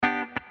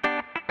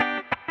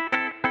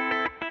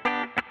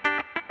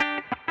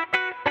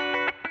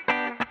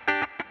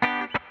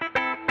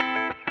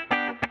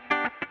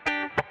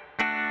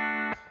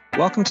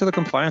Welcome to the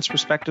Compliance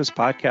Perspectives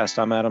podcast.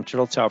 I'm Adam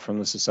Turtletaub from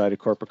the Society of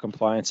Corporate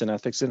Compliance and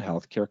Ethics in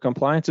Healthcare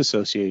Compliance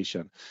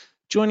Association.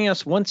 Joining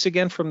us once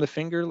again from the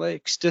Finger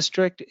Lakes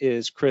District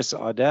is Chris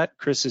Audette.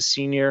 Chris is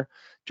Senior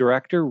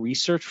Director,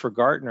 Research for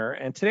Gartner.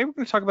 And today we're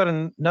going to talk about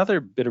another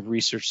bit of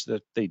research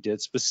that they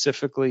did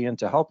specifically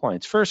into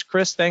helplines. First,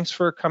 Chris, thanks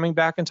for coming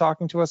back and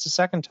talking to us a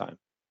second time.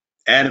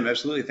 Adam,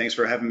 absolutely. Thanks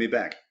for having me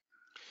back.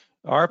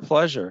 Our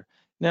pleasure.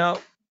 Now,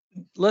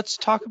 let's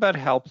talk about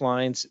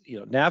helplines.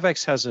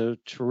 NAVEX has a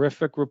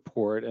terrific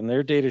report, and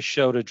their data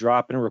showed a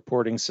drop in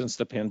reporting since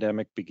the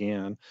pandemic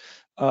began.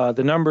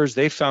 The numbers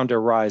they found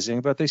are rising,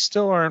 but they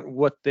still aren't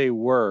what they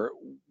were.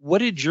 What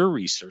did your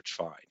research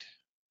find?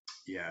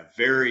 Yeah,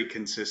 very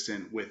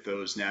consistent with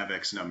those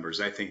NAVEX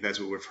numbers. I think that's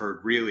what we've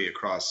heard really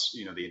across,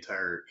 the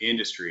entire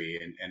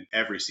industry, and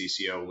every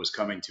CCO was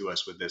coming to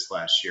us with this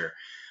last year.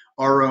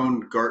 Our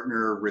own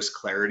Gartner Risk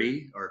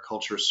Clarity, our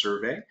culture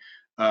survey,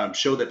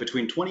 showed that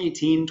between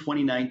 2018,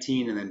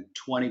 2019, and then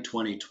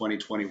 2020,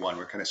 2021,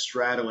 we're kind of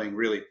straddling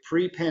really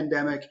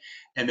pre-pandemic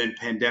and then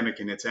pandemic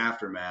in its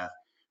aftermath.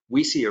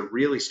 We see a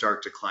really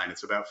stark decline.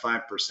 It's about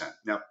 5%.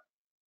 Now,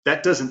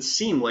 that doesn't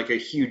seem like a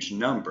huge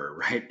number,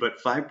 right?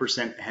 But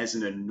 5% has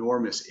an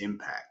enormous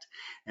impact.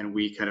 And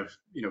we kind of,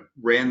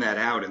 ran that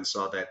out and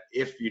saw that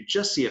if you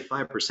just see a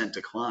 5%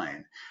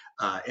 decline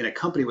in a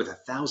company with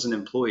 1,000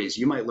 employees,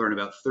 you might learn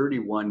about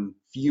 31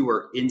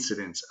 fewer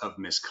incidents of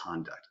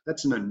misconduct.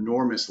 That's an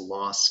enormous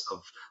loss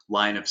of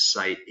line of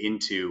sight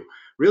into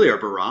really our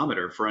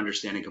barometer for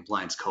understanding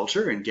compliance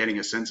culture and getting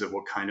a sense of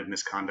what kind of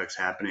misconduct's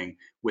happening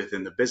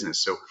within the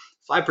business. So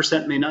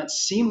 5% may not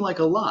seem like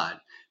a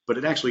lot, but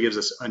it actually gives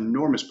us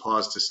enormous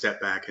pause to step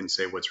back and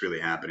say what's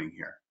really happening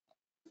here.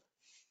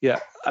 Yeah,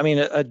 I mean,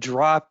 a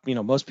drop,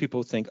 most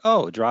people think,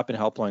 oh, a drop in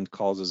helpline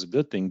calls is a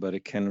good thing, but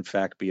it can in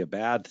fact be a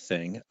bad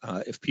thing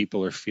if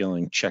people are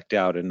feeling checked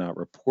out and not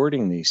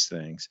reporting these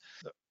things.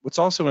 What's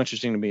also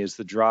interesting to me is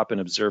the drop in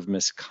observed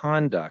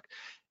misconduct.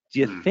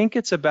 Do you think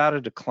it's about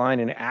a decline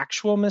in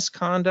actual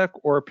misconduct,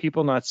 or are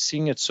people not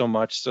seeing it so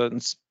much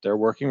since they're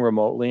working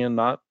remotely and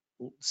not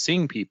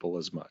seeing people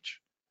as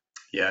much?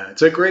 Yeah,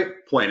 it's a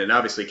great point, and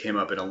obviously came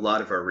up in a lot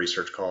of our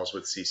research calls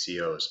with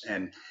CCOs.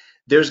 And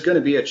there's going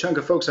to be a chunk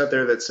of folks out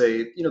there that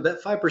say,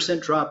 that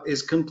 5% drop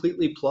is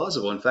completely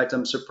plausible. In fact,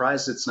 I'm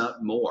surprised it's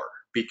not more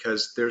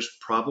because there's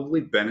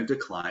probably been a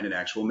decline in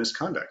actual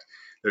misconduct.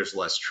 There's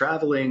less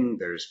traveling,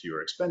 there's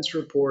fewer expense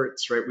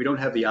reports, right? We don't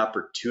have the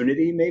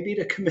opportunity maybe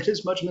to commit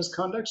as much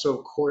misconduct. So,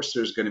 of course,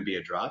 there's going to be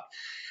a drop.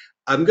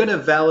 I'm going to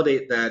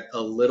validate that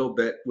a little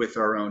bit with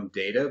our own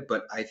data,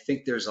 but I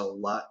think there's a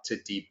lot to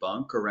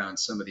debunk around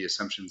some of the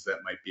assumptions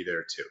that might be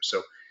there too.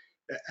 So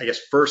I guess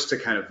first to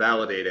kind of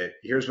validate it,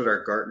 here's what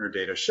our Gartner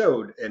data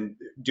showed. And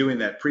doing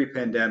that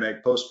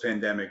pre-pandemic,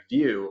 post-pandemic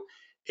view,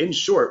 in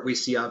short, we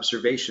see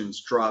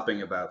observations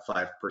dropping about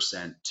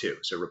 5% too.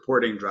 So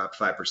reporting dropped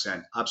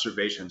 5%,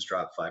 observations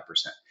dropped 5%.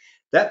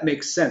 That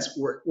makes sense.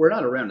 We're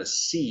not around to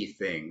see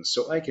things,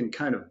 so I can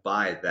kind of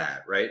buy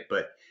that, right?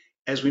 But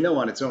as we know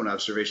on its own,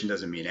 observation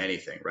doesn't mean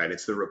anything, right?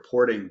 It's the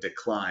reporting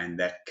decline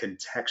that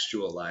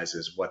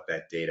contextualizes what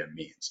that data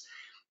means.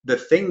 The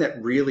thing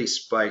that really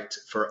spiked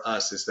for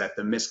us is that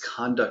the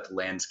misconduct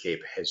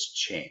landscape has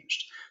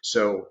changed.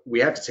 So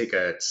we have to take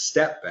a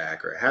step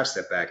back or a half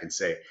step back and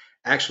say,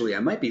 actually, I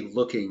might be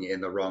looking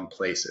in the wrong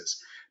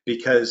places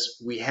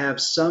because we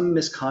have some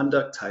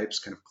misconduct types,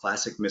 kind of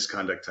classic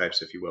misconduct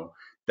types, if you will,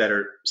 that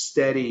are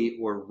steady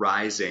or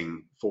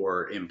rising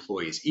for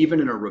employees.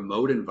 Even in a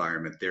remote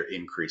environment, they're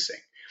increasing.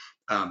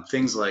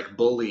 Things like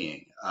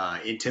bullying,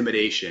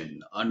 intimidation,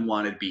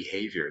 unwanted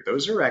behavior,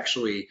 those are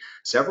actually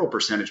several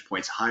percentage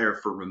points higher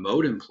for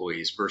remote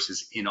employees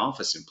versus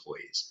in-office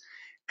employees.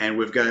 And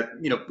we've got,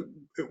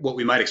 what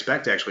we might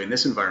expect actually in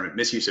this environment,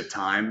 misuse of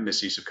time,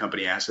 misuse of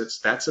company assets,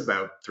 that's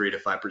about 3 to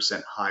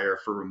 5% higher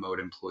for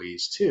remote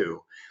employees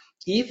too.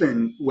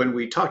 Even when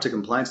we talk to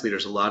compliance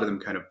leaders, a lot of them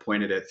kind of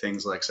pointed at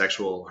things like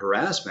sexual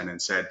harassment and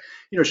said,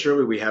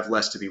 surely we have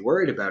less to be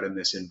worried about in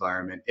this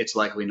environment. It's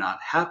likely not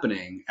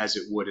happening as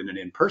it would in an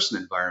in-person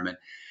environment.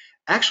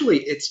 Actually,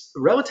 it's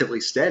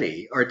relatively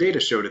steady. Our data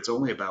showed it's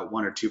only about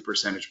 1 or 2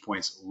 percentage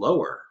points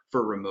lower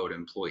for remote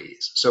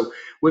employees. So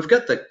we've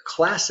got the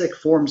classic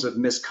forms of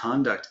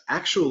misconduct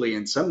actually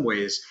in some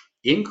ways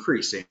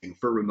increasing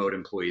for remote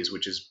employees,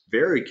 which is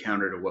very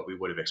counter to what we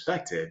would have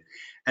expected.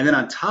 And then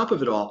on top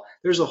of it all,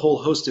 there's a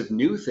whole host of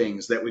new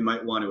things that we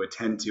might want to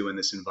attend to in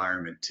this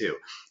environment too.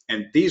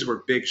 And these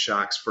were big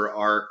shocks for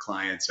our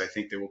clients. I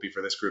think they will be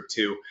for this group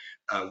too.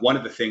 One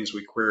of the things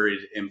we queried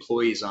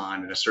employees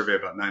on in a survey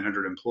of about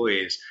 900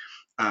 employees,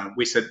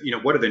 we said,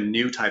 what are the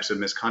new types of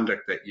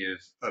misconduct that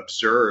you've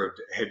observed?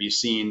 Have you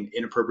seen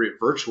inappropriate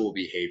virtual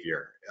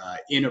behavior,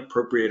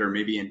 inappropriate or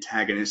maybe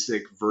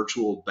antagonistic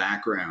virtual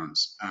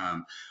backgrounds?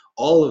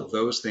 All of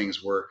those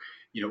things were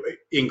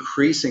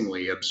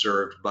increasingly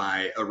observed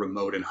by a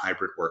remote and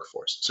hybrid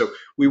workforce. So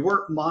we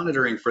weren't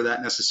monitoring for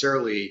that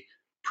necessarily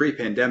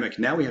pre-pandemic.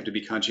 Now we have to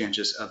be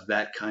conscientious of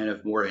that kind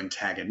of more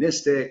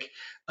antagonistic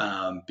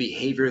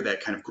behavior,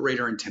 that kind of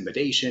greater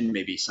intimidation,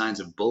 maybe signs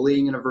of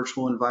bullying in a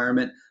virtual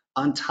environment.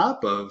 on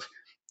top of,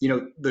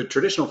 the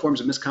traditional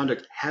forms of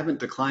misconduct haven't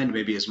declined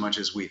maybe as much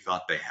as we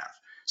thought they have.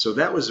 So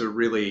that was a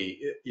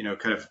really,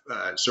 kind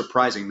of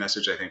surprising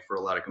message, I think, for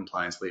a lot of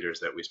compliance leaders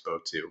that we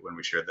spoke to when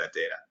we shared that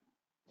data.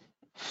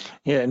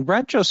 Yeah, in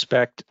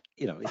retrospect,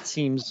 it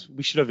seems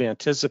we should have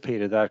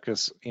anticipated that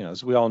because,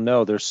 as we all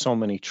know, there's so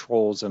many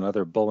trolls and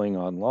other bullying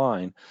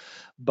online,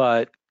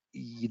 but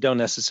you don't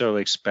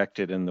necessarily expect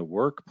it in the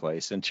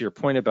workplace. And to your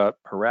point about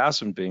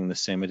harassment being the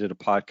same, I did a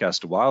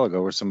podcast a while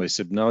ago where somebody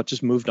said, no, it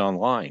just moved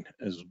online,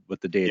 is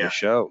what the data Yeah.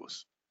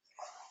 shows.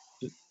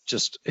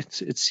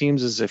 It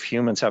seems as if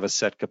humans have a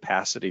set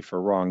capacity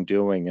for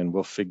wrongdoing and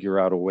we'll figure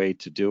out a way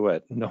to do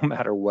it no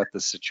matter what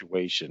the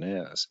situation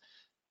is.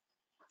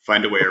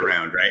 Find a way Okay,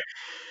 around, right?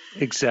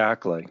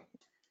 exactly.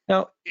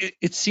 Now,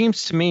 it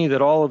seems to me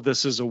that all of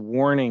this is a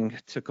warning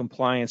to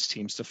compliance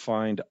teams to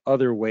find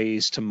other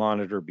ways to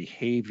monitor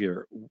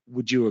behavior.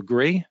 Would you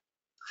agree?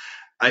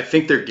 I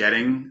think they're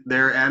getting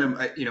there, Adam.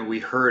 We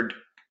heard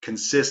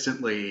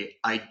consistently,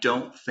 I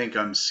don't think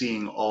I'm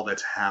seeing all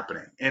that's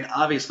happening. And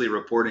obviously,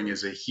 reporting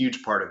is a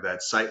huge part of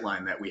that sight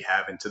line that we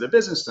have into the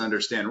business to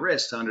understand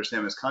risk, to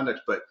understand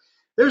misconduct, but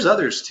there's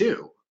others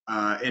too.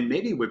 And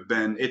maybe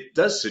it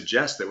does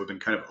suggest that we've been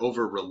kind of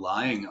over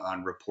relying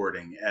on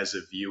reporting as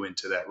a view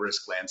into that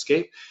risk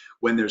landscape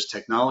when there's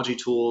technology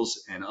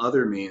tools and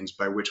other means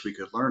by which we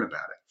could learn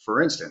about it.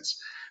 For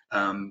instance,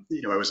 I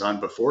was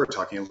on before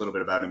talking a little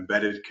bit about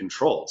embedded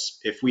controls.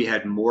 If we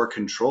had more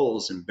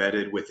controls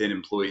embedded within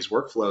employees'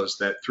 workflows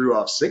that threw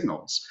off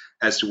signals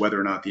as to whether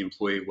or not the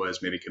employee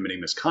was maybe committing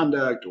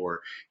misconduct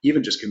or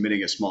even just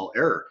committing a small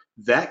error,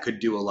 that could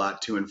do a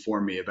lot to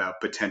inform me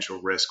about potential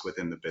risk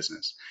within the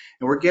business.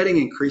 And we're getting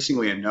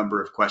increasingly a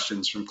number of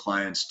questions from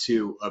clients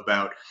too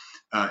about,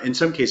 in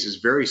some cases,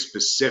 very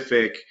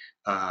specific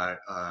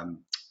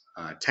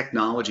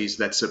technologies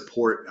that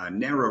support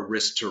narrow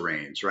risk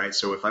terrains, right?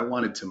 So if I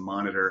wanted to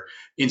monitor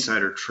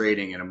insider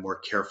trading in a more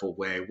careful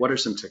way, what are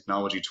some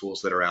technology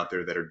tools that are out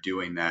there that are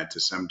doing that to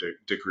some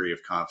degree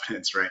of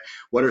confidence, right?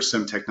 What are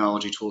some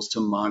technology tools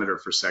to monitor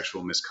for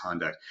sexual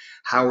misconduct?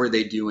 How are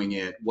they doing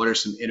it? What are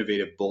some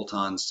innovative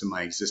bolt-ons to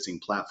my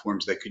existing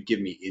platforms that could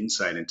give me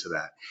insight into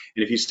that?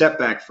 And if you step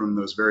back from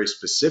those very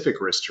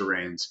specific risk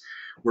terrains,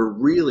 we're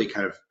really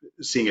kind of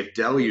seeing a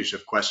deluge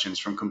of questions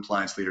from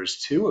compliance leaders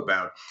too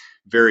about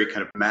very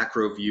kind of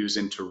macro views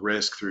into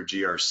risk through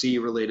GRC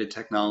related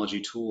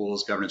technology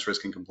tools, governance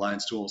risk and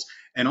compliance tools,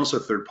 and also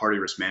third party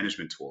risk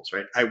management tools,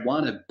 right? I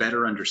want a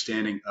better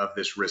understanding of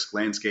this risk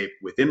landscape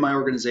within my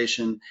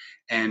organization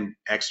and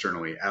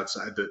externally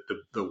outside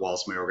the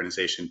walls of my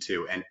organization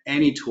too. And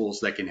any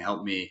tools that can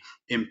help me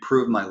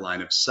improve my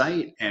line of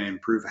sight and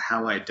improve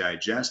how I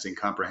digest and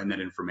comprehend that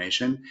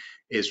information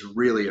is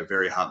really a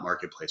very hot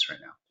marketplace right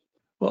now.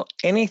 Well,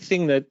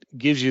 anything that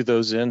gives you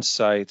those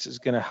insights is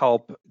going to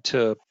help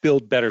to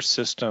build better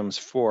systems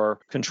for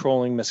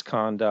controlling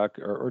misconduct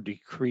or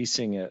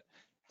decreasing it.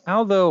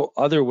 How, though,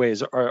 other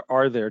ways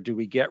are there? Do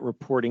we get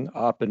reporting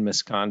up and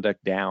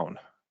misconduct down?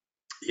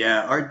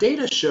 Yeah, our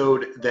data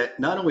showed that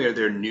not only are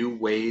there new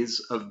ways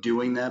of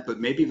doing that,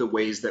 but maybe the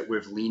ways that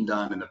we've leaned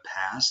on in the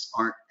past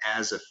aren't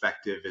as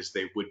effective as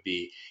they would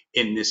be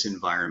in this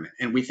environment.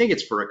 And we think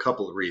it's for a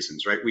couple of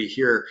reasons, right? We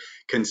hear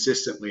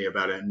consistently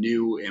about a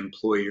new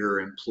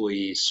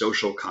employer-employee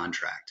social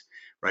contract,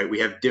 right?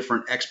 We have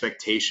different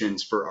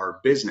expectations for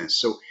our business.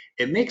 So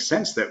it makes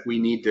sense that we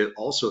need to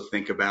also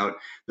think about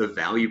the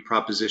value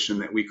proposition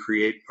that we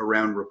create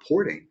around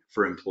reporting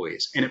for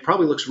employees. And it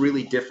probably looks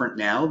really different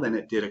now than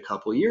it did a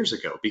couple of years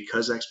ago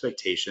because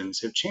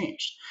expectations have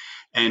changed.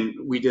 And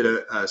we did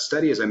a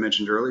study, as I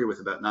mentioned earlier, with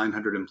about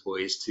 900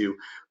 employees to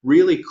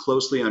really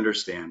closely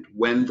understand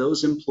when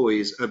those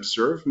employees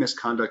observed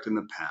misconduct in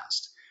the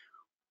past,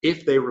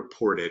 if they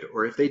reported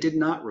or if they did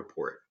not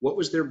report, what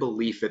was their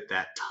belief at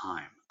that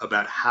time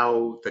about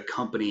how the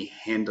company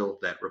handled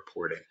that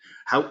reporting?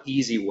 How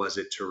easy was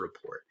it to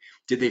report?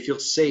 Did they feel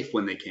safe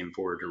when they came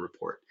forward to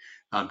report?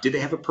 Did they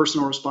have a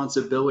personal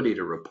responsibility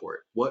to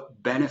report?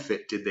 What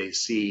benefit did they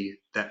see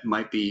that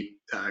might be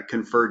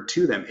conferred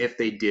to them if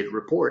they did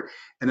report?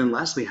 And then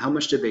lastly, how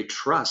much did they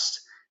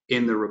trust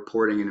in the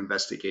reporting and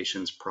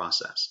investigations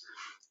process?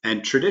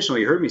 And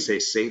traditionally, you heard me say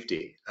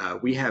safety.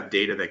 We have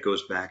data that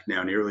goes back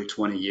now nearly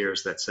 20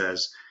 years that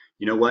says,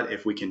 you know what,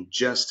 if we can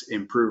just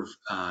improve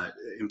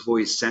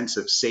employees' sense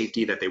of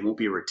safety, that they won't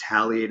be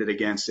retaliated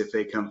against if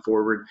they come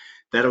forward,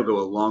 that'll go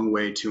a long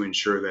way to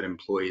ensure that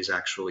employees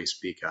actually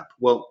speak up.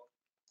 Well,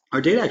 our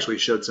data actually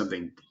showed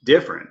something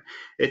different.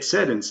 It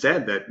said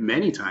instead that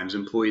many times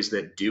employees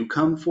that do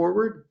come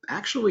forward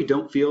actually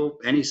don't feel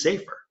any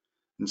safer.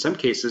 In some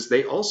cases,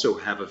 they also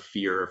have a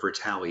fear of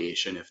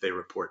retaliation if they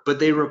report, but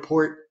they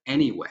report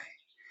anyway.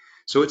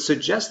 So it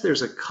suggests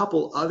there's a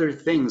couple other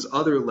things,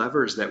 other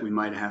levers that we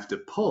might have to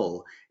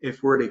pull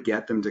if we're to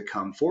get them to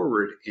come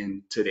forward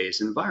in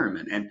today's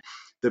environment. And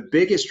the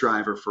biggest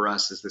driver for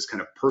us is this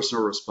kind of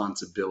personal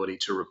responsibility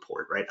to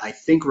report, right? I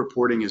think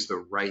reporting is the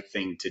right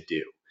thing to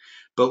do.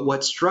 But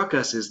what struck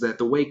us is that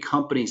the way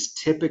companies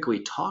typically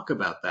talk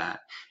about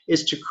that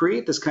is to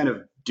create this kind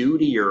of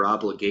duty or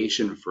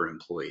obligation for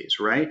employees,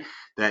 right?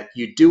 That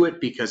you do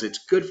it because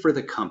it's good for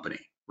the company,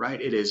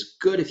 right? It is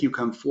good if you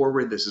come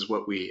forward. This is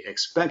what we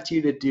expect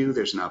you to do.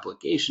 There's an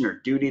obligation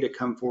or duty to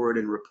come forward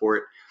and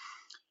report.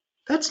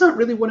 That's not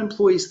really what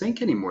employees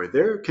think anymore.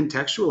 They're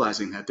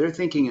contextualizing that. They're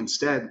thinking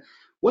instead,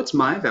 what's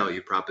my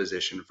value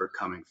proposition for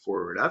coming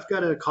forward? I've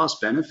got a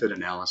cost benefit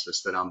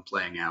analysis that I'm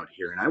playing out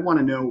here, and I want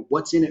to know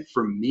what's in it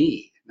for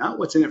me, not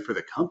what's in it for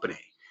the company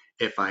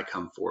if I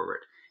come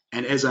forward.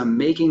 And as I'm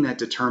making that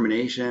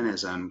determination,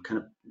 as I'm kind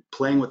of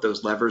playing with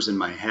those levers in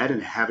my head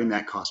and having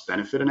that cost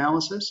benefit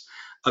analysis,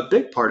 a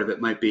big part of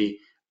it might be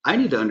I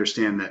need to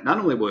understand that not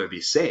only will it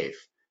be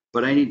safe,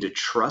 but I need to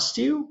trust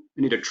you.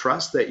 I need to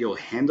trust that you'll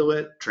handle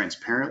it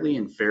transparently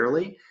and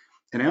fairly.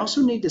 And I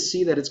also need to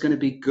see that it's going to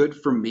be good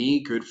for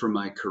me, good for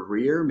my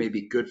career,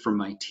 maybe good for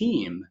my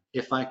team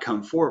if I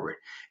come forward.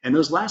 And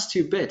those last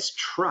two bits,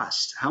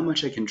 trust, how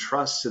much I can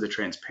trust to the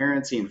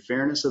transparency and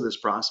fairness of this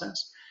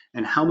process,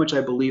 and how much I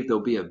believe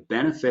there'll be a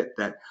benefit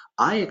that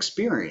I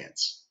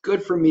experience,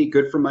 good for me,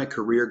 good for my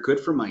career,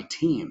 good for my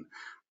team.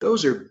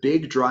 Those are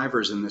big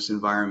drivers in this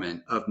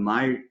environment of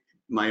my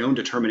own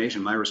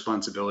determination, my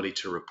responsibility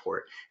to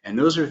report. And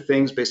those are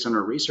things based on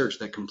our research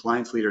that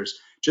compliance leaders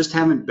just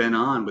haven't been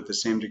on with the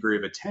same degree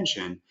of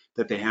attention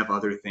that they have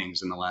other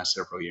things in the last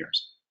several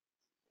years.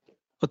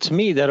 Well, to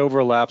me, that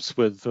overlaps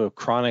with the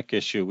chronic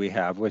issue we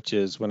have, which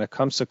is when it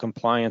comes to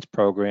compliance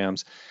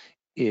programs,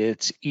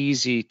 it's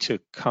easy to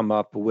come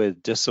up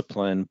with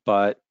discipline,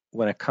 but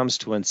when it comes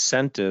to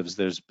incentives,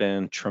 there's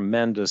been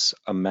tremendous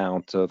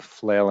amount of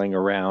flailing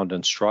around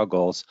and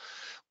struggles,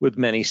 with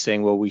many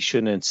saying, well, we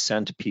shouldn't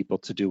incent people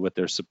to do what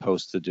they're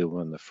supposed to do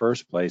in the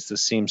first place.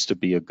 This seems to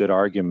be a good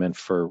argument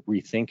for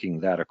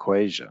rethinking that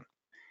equation.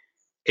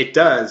 It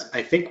does.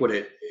 I think what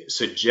it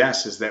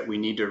suggests is that we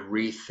need to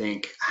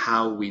rethink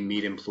how we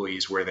meet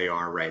employees where they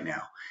are right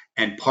now.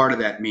 And part of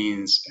that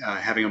means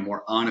having a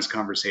more honest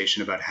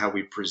conversation about how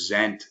we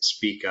present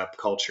speak up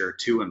culture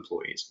to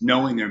employees.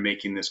 Knowing they're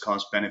making this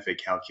cost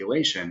benefit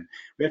calculation,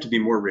 we have to be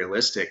more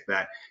realistic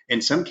that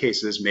in some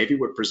cases, maybe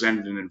we're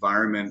presented an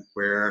environment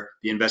where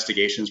the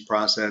investigations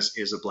process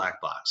is a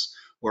black box,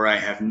 where I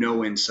have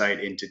no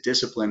insight into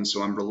discipline.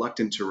 So I'm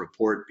reluctant to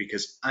report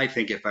because I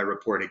think if I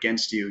report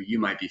against you, you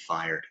might be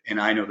fired.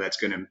 And I know that's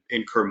going to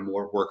incur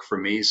more work for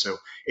me. So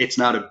it's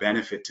not a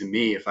benefit to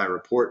me if I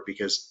report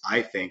because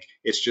I think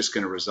it's just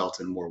going to result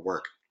in more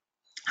work.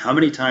 How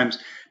many times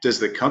does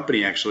the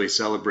company actually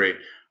celebrate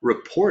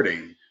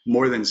reporting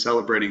more than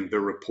celebrating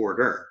the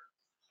reporter?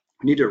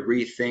 We need to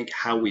rethink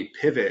how we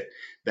pivot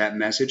that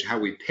message, how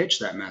we pitch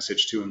that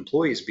message to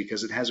employees,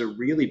 because it has a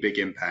really big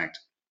impact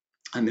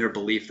and their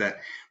belief that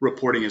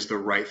reporting is the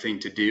right thing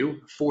to do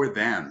for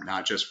them,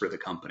 not just for the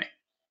company.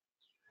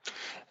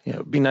 Yeah,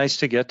 it'd be nice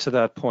to get to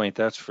that point,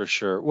 that's for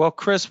sure. Well,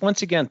 Chris,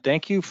 once again,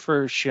 thank you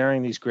for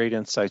sharing these great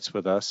insights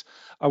with us.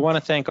 I want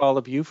to thank all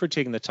of you for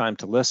taking the time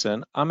to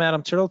listen. I'm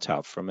Adam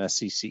Turteltaub from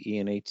SCCE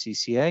and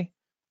HCCA.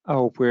 I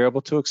hope we're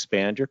able to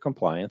expand your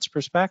compliance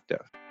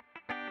perspective.